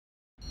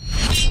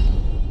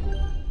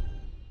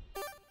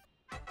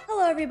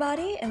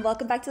everybody, and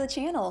welcome back to the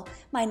channel.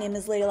 My name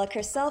is Lady Luck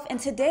herself, and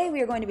today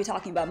we are going to be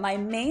talking about my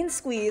main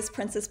squeeze,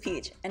 Princess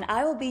Peach, and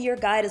I will be your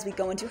guide as we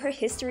go into her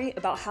history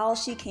about how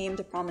she came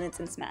to prominence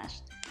in Smash.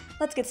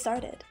 Let's get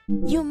started.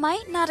 You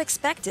might not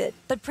expect it,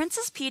 but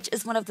Princess Peach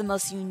is one of the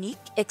most unique,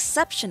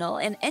 exceptional,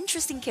 and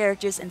interesting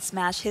characters in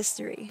Smash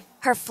history.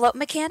 Her float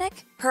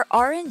mechanic, her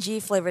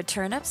RNG-flavored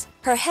turnips,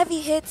 her heavy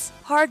hits,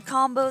 hard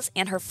combos,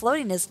 and her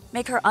floatiness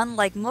make her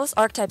unlike most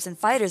archetypes and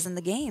fighters in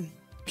the game.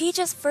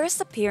 Peach's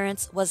first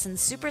appearance was in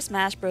Super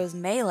Smash Bros.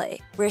 Melee,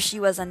 where she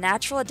was a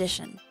natural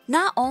addition.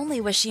 Not only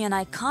was she an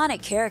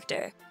iconic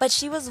character, but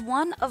she was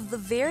one of the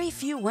very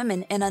few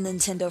women in a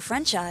Nintendo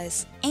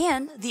franchise,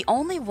 and the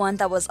only one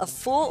that was a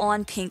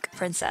full-on pink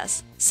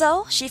princess.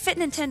 So, she fit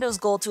Nintendo's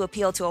goal to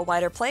appeal to a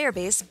wider player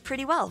base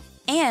pretty well.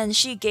 And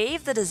she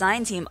gave the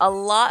design team a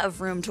lot of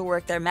room to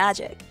work their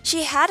magic.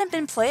 She hadn't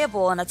been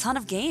playable in a ton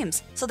of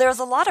games, so there was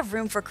a lot of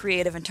room for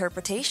creative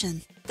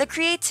interpretation. The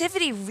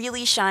creativity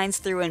really shines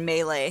through in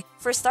Melee.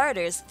 For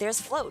starters, there's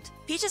Float.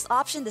 Peach's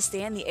option to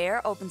stay in the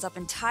air opens up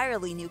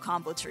entirely new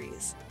combo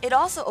trees. It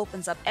also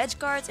opens up edge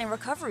guards and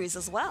recoveries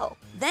as well.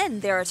 Then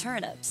there are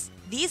turnips.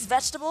 These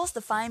vegetables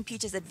define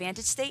Peach's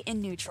advantage state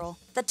in neutral.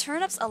 The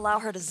turnips allow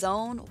her to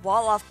zone,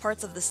 wall off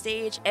parts of the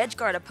stage,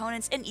 edgeguard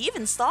opponents, and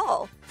even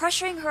stall.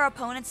 Pressuring her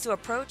opponents to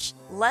approach,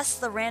 less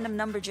the random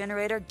number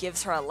generator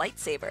gives her a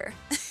lightsaber.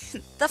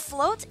 The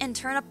float and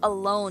turnip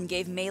alone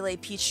gave Melee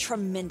Peach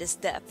tremendous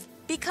depth.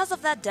 Because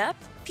of that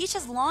depth, Peach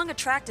has long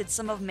attracted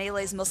some of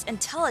Melee's most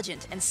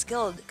intelligent and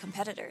skilled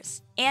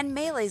competitors, and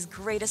Melee's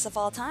greatest of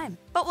all time,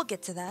 but we'll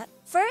get to that.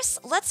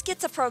 First, let's get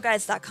to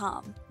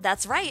ProGuides.com.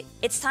 That's right,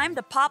 it's time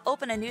to pop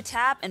open a new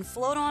tab and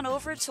float on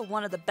over to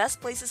one of the best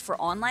places for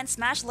online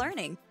Smash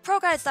learning.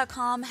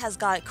 ProGuides.com has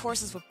got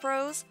courses with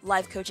pros,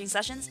 live coaching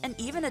sessions, and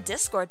even a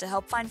Discord to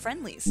help find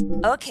friendlies.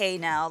 Okay,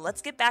 now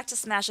let's get back to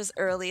Smash's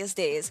earliest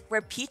days,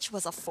 where Peach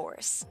was a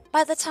force.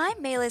 By the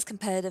time Melee's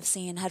competitive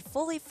scene had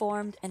fully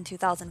formed in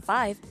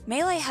 2005,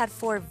 Melee had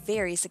 4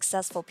 very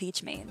successful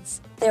Peach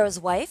mains. There was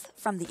Wife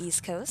from the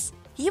East Coast.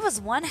 He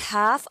was one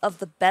half of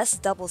the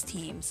best doubles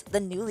teams, the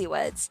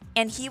Newlyweds,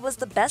 and he was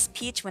the best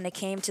Peach when it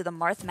came to the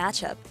Marth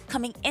matchup,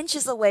 coming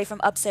inches away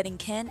from upsetting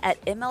Ken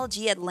at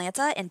MLG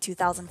Atlanta in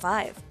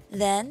 2005.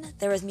 Then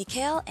there was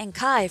Mikhail and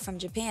Kai from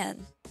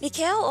Japan.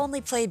 Mikhail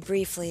only played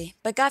briefly,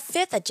 but got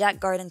 5th at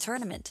Jack Garden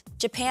Tournament,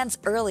 Japan's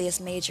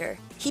earliest major.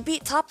 He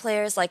beat top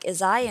players like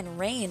Izai and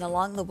Rain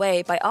along the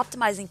way by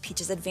optimizing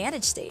Peach's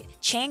advantage state,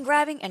 chain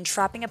grabbing and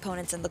trapping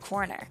opponents in the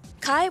corner.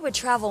 Kai would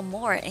travel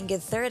more and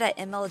get 3rd at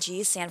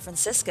MLG San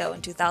Francisco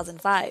in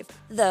 2005,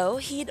 though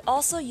he'd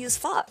also use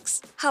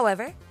Fox.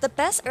 However, the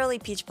best early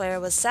Peach player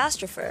was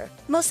Sastrifer.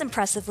 Most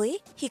impressively,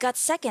 he got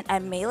 2nd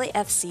at Melee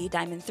FC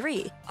Diamond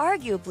 3,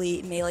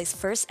 arguably Melee's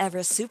first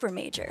ever super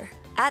major.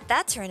 At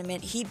that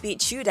tournament, he beat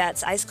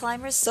Chudat's Ice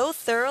Climbers so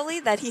thoroughly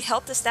that he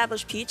helped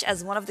establish Peach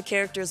as one of the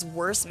character's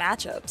worst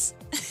matchups.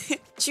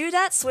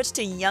 Chudat switched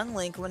to Young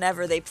Link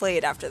whenever they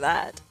played after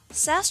that.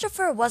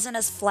 Sastrifer wasn't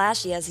as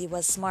flashy as he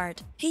was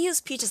smart. He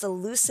used Peach's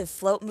elusive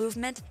float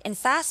movement and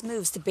fast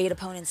moves to bait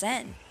opponents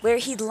in, where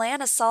he'd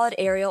land a solid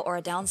aerial or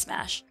a down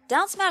smash.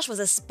 Down smash was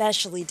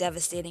especially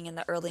devastating in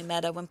the early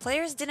meta when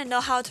players didn't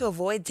know how to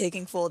avoid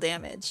taking full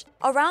damage.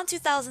 Around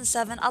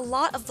 2007, a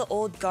lot of the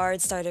old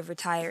guards started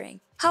retiring.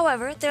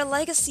 However, their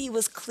legacy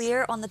was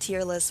clear on the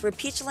tier list, where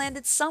Peach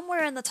landed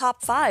somewhere in the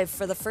top 5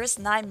 for the first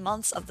 9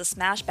 months of the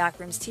Smash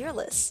Backrooms tier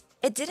list.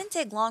 It didn't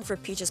take long for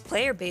Peach's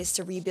player base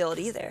to rebuild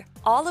either.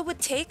 All it would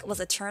take was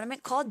a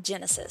tournament called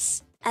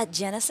Genesis. At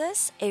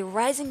Genesis, a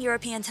rising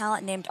European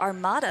talent named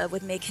Armada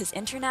would make his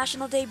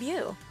international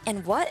debut.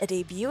 And what a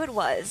debut it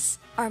was!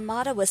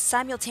 Armada was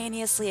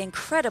simultaneously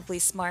incredibly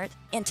smart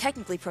and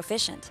technically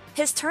proficient.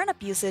 His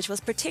turnip usage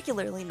was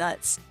particularly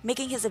nuts,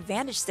 making his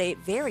advantage state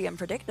very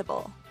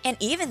unpredictable. And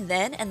even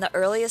then, in the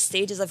earliest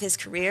stages of his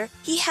career,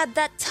 he had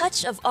that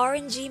touch of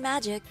RNG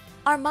magic.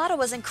 Armada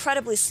was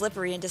incredibly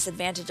slippery and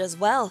disadvantaged as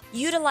well,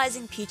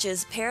 utilizing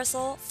Peach's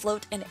parasol,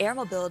 float, and air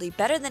mobility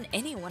better than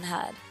anyone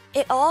had.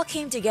 It all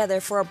came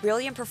together for a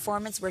brilliant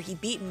performance where he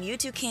beat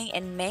Mewtwo King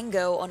and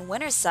Mango on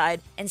winner's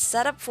side and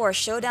set up for a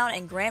showdown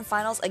in grand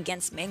finals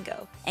against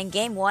Mango. In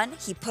game 1,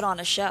 he put on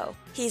a show.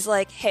 He's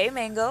like, "Hey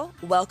Mango,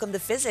 welcome to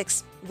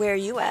physics, where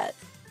you at?"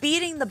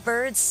 Beating the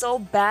bird so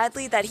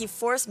badly that he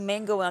forced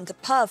Mango onto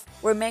Puff,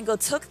 where Mango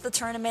took the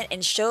tournament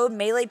and showed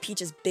Melee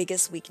Peach's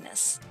biggest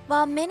weakness.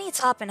 While many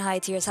top and high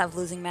tiers have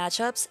losing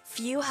matchups,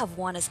 few have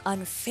one as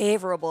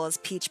unfavorable as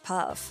Peach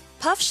Puff.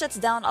 Puff shuts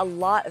down a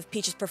lot of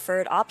Peach's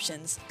preferred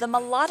options. The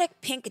melodic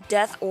pink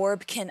death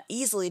orb can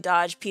easily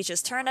dodge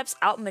Peach's turnips,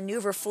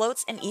 outmaneuver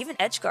floats, and even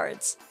edge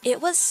guards. It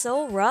was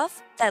so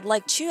rough that,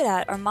 like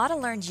Chudat, Armada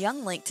learned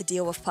Young Link to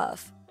deal with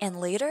Puff. And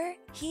later,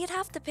 he'd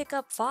have to pick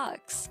up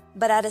Fox.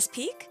 But at his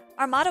peak,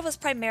 Armada was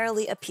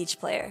primarily a Peach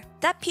player.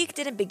 That peak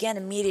didn't begin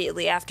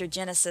immediately after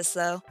Genesis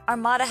though.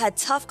 Armada had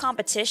tough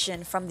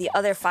competition from the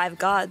other 5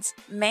 gods,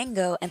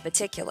 Mango in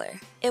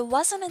particular. It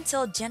wasn't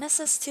until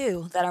Genesis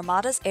 2 that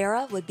Armada's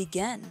era would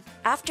begin.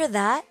 After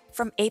that,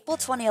 From April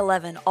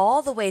 2011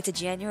 all the way to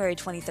January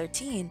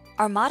 2013,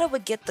 Armada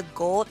would get the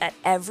gold at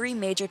every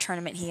major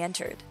tournament he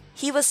entered.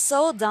 He was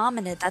so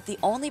dominant that the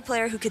only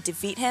player who could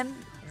defeat him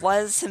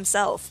was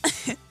himself.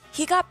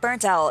 He got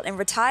burnt out and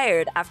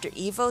retired after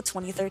EVO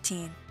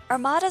 2013.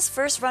 Armada's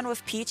first run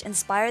with Peach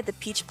inspired the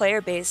Peach player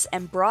base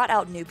and brought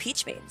out new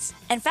Peach mains.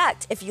 In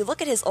fact, if you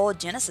look at his old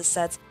Genesis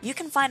sets, you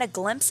can find a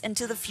glimpse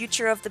into the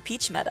future of the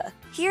Peach meta.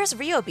 Here's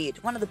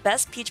Ryobeat, one of the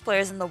best Peach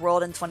players in the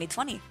world in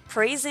 2020,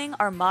 praising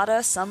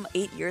Armada some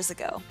 8 years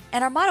ago.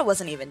 And Armada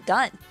wasn't even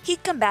done.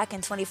 He'd come back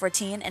in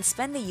 2014 and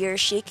spend the year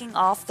shaking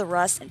off the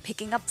rust and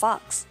picking up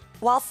Fox.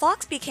 While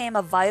Fox became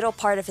a vital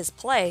part of his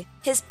play,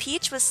 his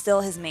Peach was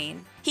still his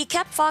main. He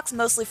kept Fox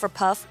mostly for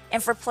Puff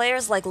and for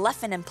players like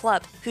Leffen and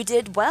Plup who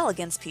did well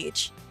against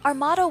Peach.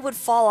 Armada would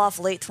fall off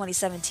late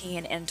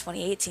 2017 and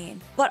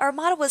 2018, but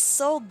Armada was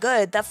so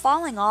good that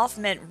falling off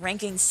meant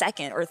ranking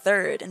second or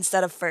third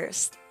instead of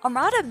first.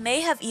 Armada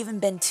may have even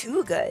been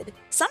too good.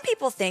 Some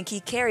people think he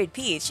carried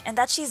Peach and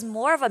that she's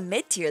more of a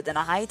mid-tier than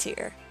a high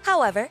tier.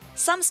 However,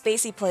 some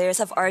spacey players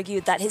have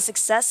argued that his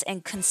success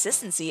and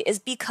consistency is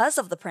because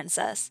of the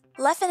princess.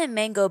 Leffen and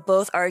Mango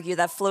both argue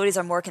that floaties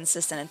are more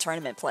consistent in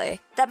tournament play.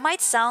 That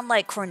might sound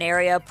like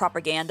Corneria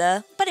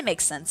propaganda, but it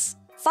makes sense.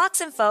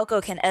 Fox and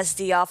Falco can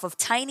SD off of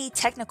tiny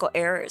technical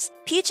errors.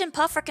 Peach and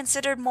Puff are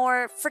considered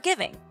more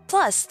forgiving.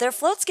 Plus, their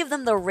floats give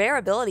them the rare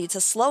ability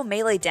to slow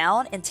melee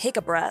down and take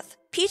a breath.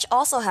 Peach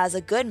also has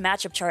a good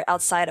matchup chart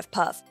outside of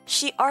Puff.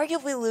 She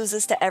arguably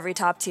loses to every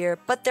top tier,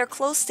 but they're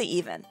close to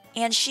even.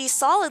 And she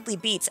solidly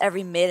beats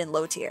every mid and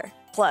low tier.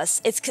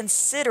 Plus, it's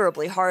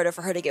considerably harder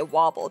for her to get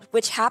wobbled,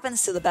 which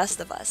happens to the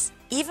best of us.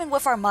 Even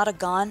with Armada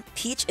gone,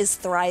 Peach is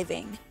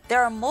thriving.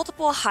 There are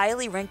multiple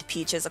highly ranked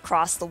Peaches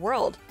across the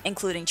world,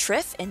 including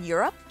Triff in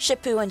Europe,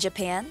 Shippu in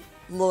Japan,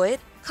 Lloyd,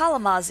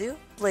 Kalamazoo,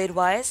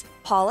 Bladewise,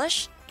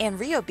 Polish, and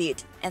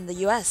Ryobeat in the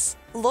US.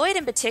 Lloyd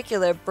in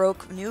particular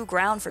broke new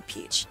ground for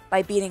Peach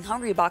by beating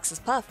Hungrybox's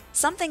Puff,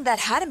 something that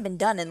hadn't been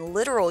done in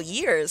literal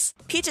years.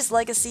 Peach's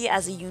legacy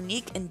as a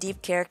unique and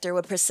deep character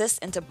would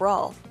persist into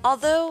Brawl,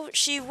 although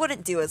she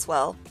wouldn't do as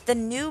well. The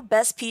new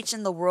best Peach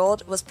in the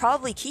world was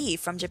probably Ki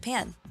from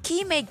Japan.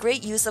 Ki made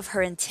great use of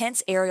her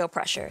intense aerial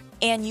pressure,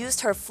 and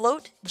used her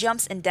float,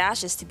 jumps, and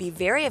dashes to be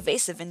very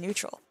evasive and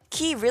neutral.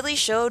 Ki really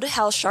showed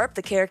how sharp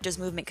the character's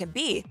movement could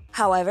be.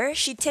 However,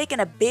 she'd taken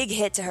a big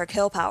hit to her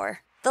kill power.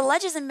 The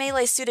ledges in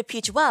Melee suited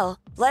Peach well,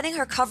 letting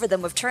her cover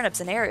them with turnips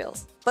and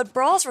aerials. But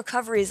Brawl's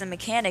recoveries and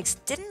mechanics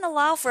didn't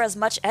allow for as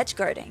much edge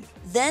guarding.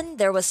 Then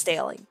there was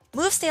staling.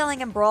 Move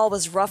staling in Brawl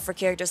was rough for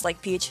characters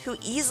like Peach, who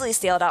easily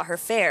staled out her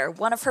Fair,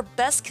 one of her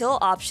best kill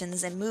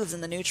options and moves in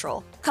the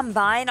neutral.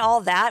 Combine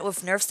all that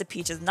with nerfs to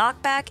Peach's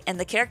knockback, and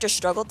the character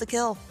struggled to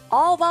kill,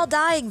 all while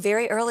dying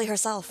very early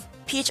herself.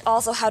 Peach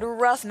also had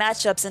rough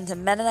matchups into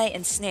Meta Knight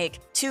and Snake,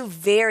 two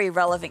very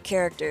relevant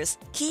characters.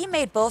 Ki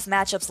made both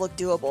matchups look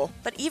doable,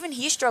 but even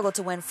he struggled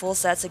to win full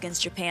sets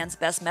against Japan's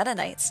best Meta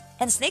Knights,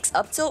 and Snake's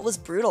up tilt was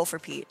brutal for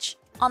Peach.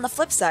 On the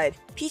flip side,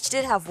 Peach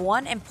did have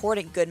one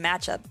important good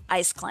matchup,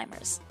 Ice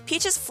Climbers.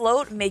 Peach's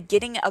float made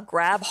getting a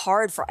grab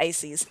hard for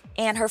Icies,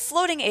 and her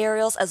floating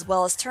aerials as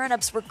well as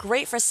turnips were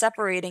great for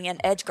separating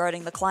and edge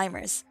guarding the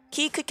climbers.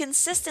 Ki could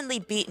consistently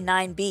beat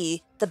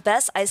 9B, the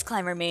best Ice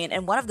Climber main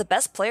and one of the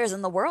best players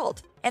in the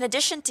world. In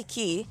addition to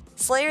Ki,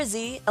 Slayer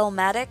Z,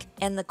 Illmatic,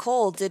 and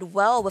Nicole did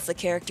well with the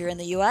character in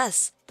the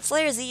US.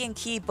 Slayer Z and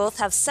Ki both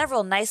have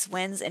several nice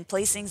wins and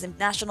placings in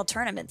national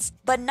tournaments,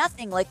 but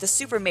nothing like the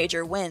super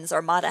major wins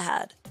Armada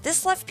had.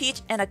 This left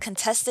Peach in a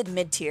contested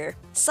mid-tier.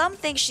 Some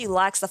think she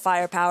lacks the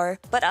firepower,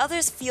 but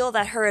others feel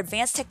that her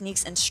advanced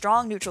techniques and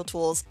strong neutral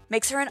tools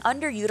makes her an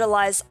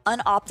underutilized,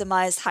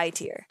 unoptimized high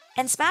tier.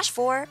 In Smash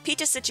 4,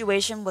 Peach's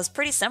situation was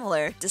pretty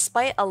similar,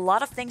 despite a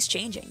lot of things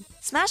changing.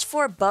 Smash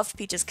 4 buffed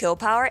Peach's kill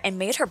power and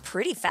made her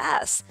pretty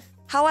fast.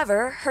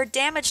 However, her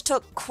damage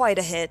took quite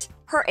a hit.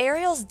 Her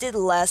aerials did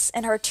less,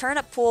 and her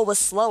turnip pool was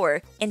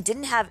slower and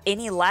didn't have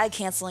any lag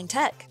canceling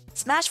tech.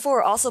 Smash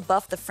 4 also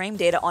buffed the frame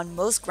data on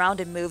most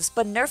grounded moves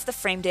but nerfed the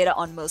frame data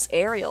on most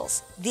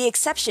aerials. The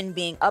exception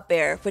being up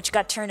air, which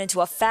got turned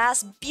into a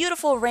fast,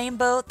 beautiful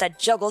rainbow that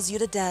juggles you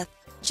to death.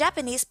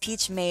 Japanese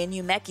Peach main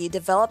Yumeki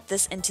developed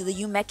this into the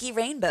Yumeki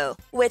Rainbow,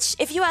 which,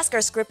 if you ask our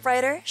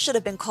scriptwriter, should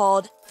have been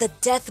called the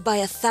Death by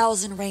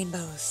 1,000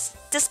 Rainbows.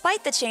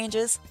 Despite the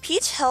changes,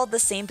 Peach held the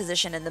same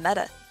position in the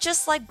meta.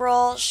 Just like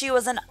Brawl, she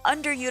was an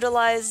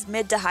underutilized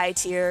mid to high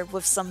tier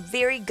with some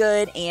very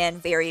good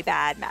and very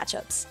bad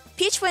matchups.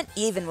 Peach went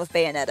even with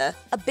Bayonetta,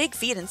 a big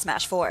feat in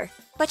Smash 4.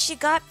 But she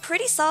got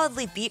pretty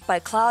solidly beat by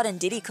Cloud and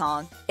Diddy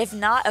Kong, if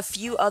not a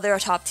few other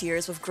top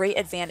tiers with great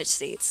advantage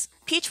states.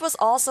 Peach was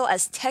also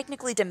as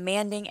technically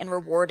demanding and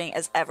rewarding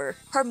as ever.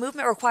 Her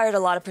movement required a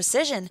lot of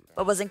precision,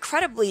 but was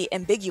incredibly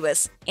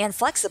ambiguous and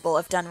flexible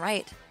if done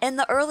right. In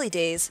the early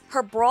days,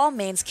 her Brawl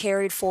mains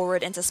carried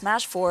forward into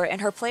Smash 4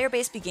 and her player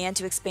base began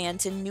to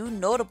expand to new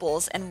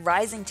notables and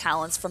rising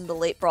talents from the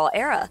late Brawl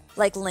era,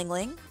 like Ling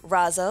Ling,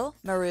 Razo,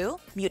 Maru,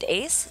 Mute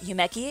Ace,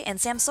 Yumeki, and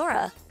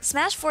Samsora.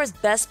 Smash 4's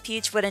best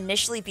Peach would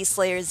initially be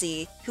Slayer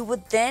Z, who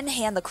would then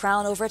hand the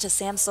crown over to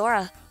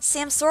Samsora.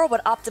 Samsora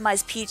would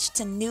optimize Peach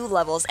to new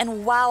levels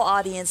and wow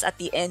audience at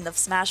the end of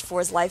Smash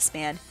 4's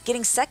lifespan,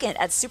 getting second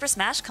at Super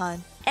Smash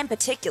Con. In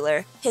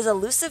particular, his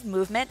elusive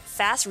movement,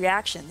 fast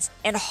reactions,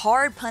 and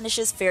hard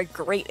punishes fared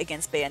great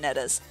against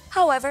Bayonetta's.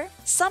 However,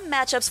 some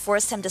matchups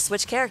forced him to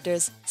switch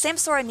characters.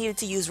 Samsora needed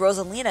to use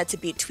Rosalina to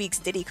beat Tweak's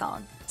Diddy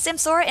Kong.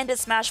 Samsora ended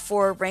Smash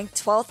 4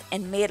 ranked 12th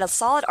and made a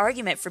solid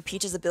argument for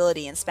Peach's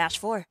ability in Smash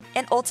 4.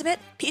 In Ultimate,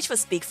 Peach would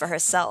speak for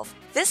herself.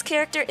 This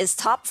character is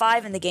top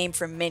 5 in the game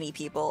for many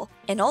people.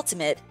 In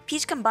Ultimate,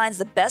 Peach combines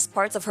the best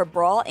parts of her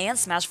Brawl and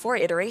Smash 4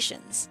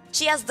 iterations.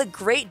 She has the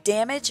great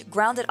damage,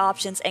 grounded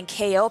options, and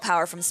KO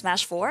power from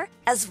Smash 4,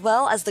 as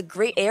well as the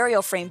great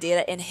aerial frame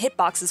data and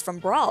hitboxes from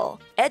Brawl.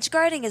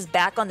 Edgeguarding is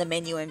back on the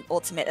menu in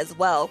Ultimate as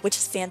well, which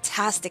is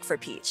fantastic for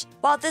Peach.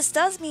 While this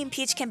does mean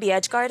Peach can be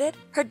edgeguarded,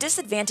 her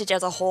disadvantage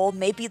as a whole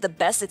may be the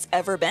best it's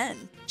ever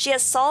been. She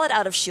has solid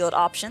out-of-shield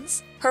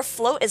options, her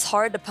float is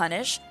hard to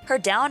punish, her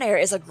down air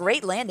is a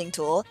great landing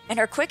tool, and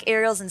her quick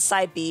aerials and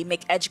side B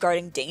make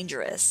edgeguarding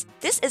dangerous.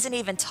 This isn't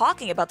even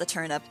talking about the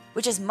turnip,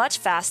 which is much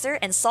faster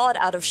and solid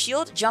out of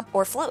shield, jump,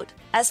 or float.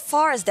 As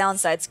far as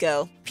downsides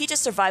go,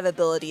 Peach's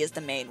survivability is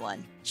the main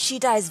one. She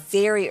dies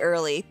very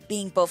early,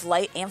 being both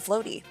light and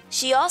floaty.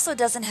 She also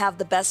doesn't have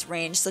the best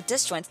range, so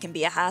disjoints can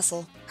be a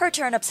hassle. Her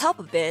turnips help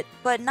a bit,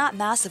 but not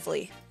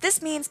massively.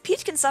 This means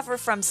Peach can suffer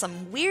from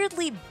some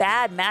weirdly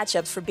bad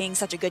matchups for being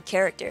such a good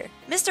character.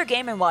 Mr.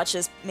 Game & Watch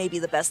is maybe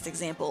the best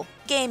example.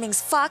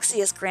 Gaming's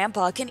foxiest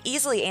grandpa can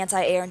easily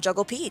anti-air and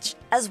juggle Peach,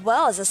 as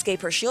well as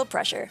escape her shield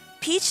pressure.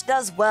 Peach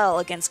does well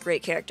against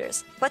great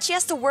characters, but she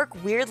has to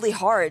work weirdly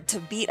hard to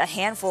beat a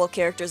handful of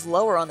characters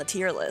lower on the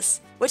tier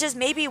list, which is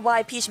maybe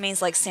why Peach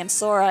mains like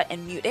Samsora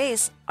and Mute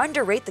Ace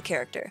underrate the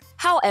character.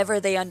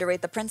 However they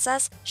underrate the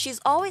princess, she's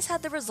always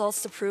had the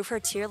results to prove her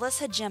tier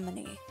list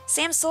hegemony.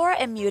 Samsora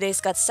and Mute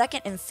Ace got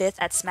 2nd and 5th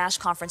at Smash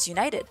Conference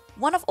United,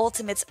 one of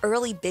Ultimate's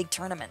early big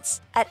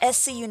tournaments. At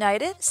SC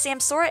United,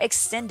 Samsora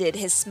extended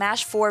his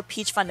Smash 4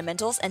 Peach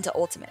fundamentals into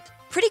Ultimate,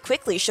 pretty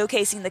quickly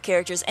showcasing the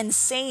character's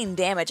insane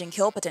damage and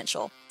kill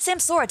potential.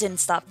 Samsora didn't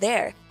stop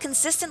there,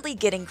 consistently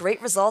getting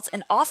great results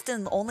and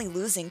often only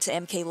losing to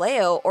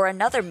MKLeo or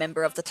another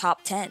member of the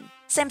top 10.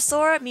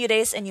 Samsora, Mute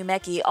Ace, and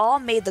Yumeki all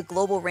made the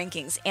global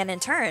rankings, and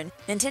in turn,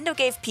 Nintendo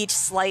gave Peach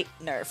slight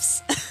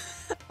nerfs.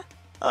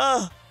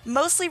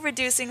 Mostly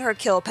reducing her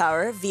kill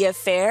power via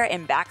fair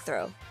and back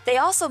throw. They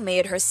also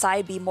made her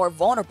side B more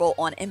vulnerable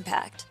on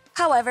impact.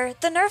 However,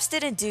 the nerfs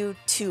didn't do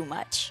too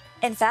much.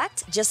 In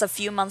fact, just a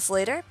few months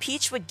later,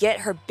 Peach would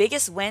get her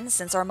biggest win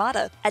since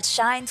Armada. At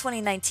Shine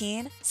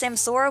 2019,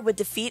 Samsora would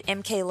defeat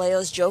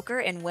MKLeo's Joker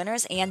in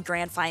winners and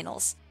grand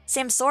finals.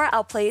 Samsora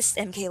outplaced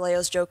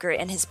MKLeo's Joker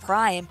in his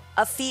prime,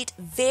 a feat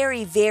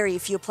very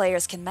few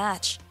players can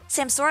match.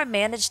 Samsora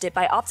managed it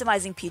by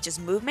optimizing Peach's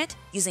movement,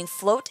 using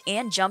float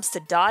and jumps to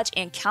dodge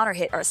and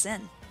counter-hit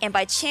Arsene, and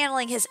by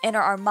channeling his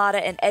inner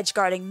Armada and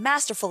edgeguarding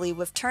masterfully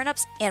with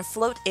turnips and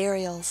float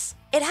aerials.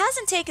 It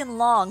hasn't taken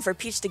long for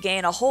Peach to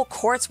gain a whole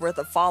court's worth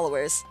of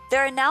followers.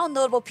 There are now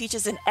notable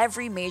Peaches in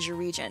every major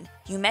region: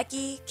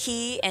 Yumeki,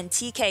 Ki, and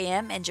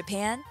TKM in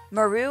Japan,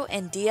 Maru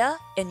and Dia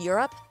in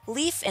Europe,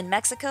 Leaf in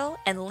Mexico,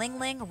 and Ling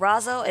Ling,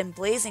 Razzo, and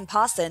Blazing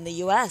Pasta in the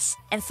US.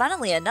 And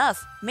funnily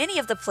enough, many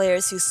of the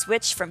players who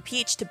switched from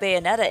Peach to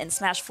Bayonetta in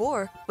Smash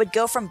 4 would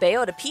go from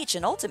Bayo to Peach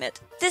in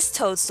Ultimate. This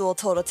toadstool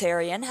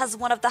totalitarian has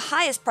one of the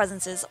highest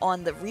presences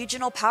on the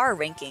regional power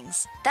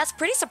rankings. That's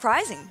pretty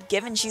surprising,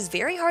 given she's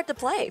very hard to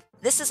play.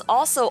 This is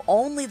also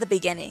only the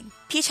beginning.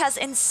 Peach has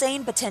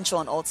insane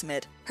potential in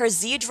Ultimate. Her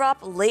Z-drop,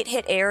 late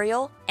hit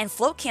aerial, and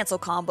float cancel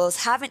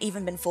combos haven't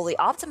even been fully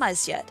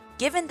optimized yet.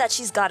 Given that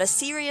she's got a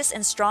serious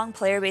and strong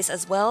player base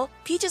as well,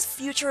 Peach's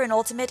future in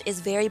Ultimate is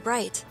very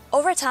bright.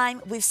 Over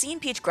time, we've seen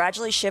Peach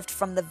gradually shift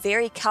from the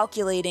very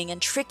calculating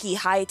and tricky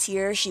high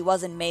tier she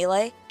was in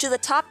Melee to the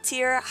top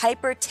tier,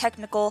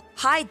 hyper-technical,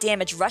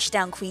 high-damage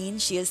rushdown queen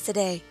she is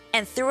today.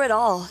 And through it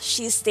all,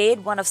 she's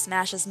stayed one of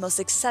Smash's most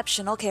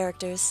exceptional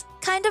characters.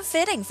 Kind of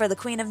fitting for the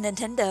Queen of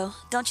Nintendo,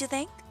 don't you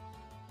think?